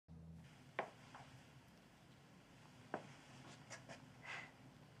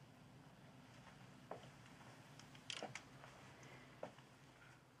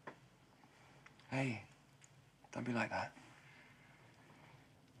Hey, don't be like that.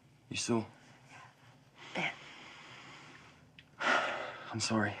 You saw? Bit. I'm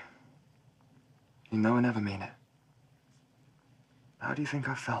sorry. You know I never mean it. How do you think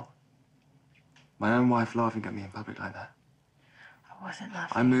I felt? My own wife laughing at me in public like that. I wasn't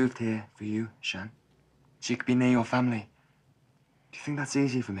laughing. I moved here for you, Shan. She could be near your family. Do you think that's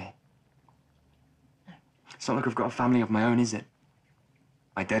easy for me? No. It's not like I've got a family of my own, is it?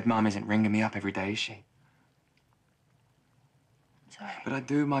 My dead mum isn't ringing me up every day, is she? Sorry. But I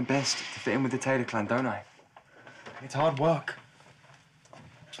do my best to fit in with the Taylor clan, don't I? It's hard work.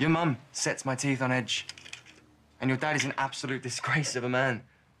 Your mum sets my teeth on edge. And your dad is an absolute disgrace of a man.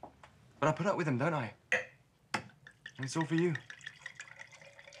 But I put up with him, don't I? And it's all for you.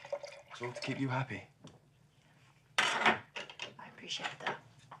 It's all to keep you happy. I appreciate that.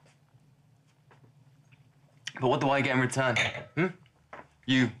 But what do I get in return?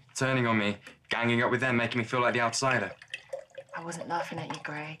 You turning on me, ganging up with them, making me feel like the outsider. I wasn't laughing at you,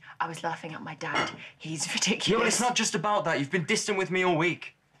 Gray. I was laughing at my dad. He's ridiculous. Yeah, but it's not just about that. You've been distant with me all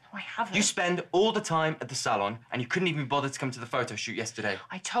week. I haven't. You spend all the time at the salon, and you couldn't even bother to come to the photo shoot yesterday.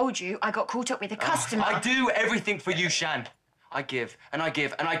 I told you I got caught up with a customer. I do everything for you, Shan. I give, and I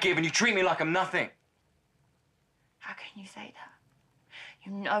give, and I give, and you treat me like I'm nothing. How can you say that?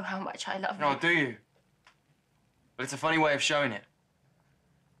 You know how much I love you. No, do you? But it's a funny way of showing it.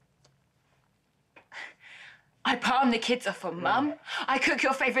 I palm the kids off for Mum. I cook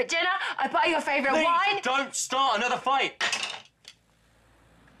your favourite dinner. I buy your favourite Please, wine. don't start another fight.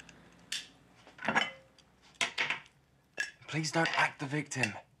 Please don't act the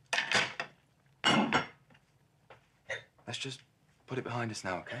victim. Let's just put it behind us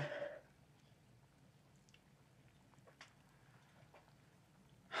now, okay?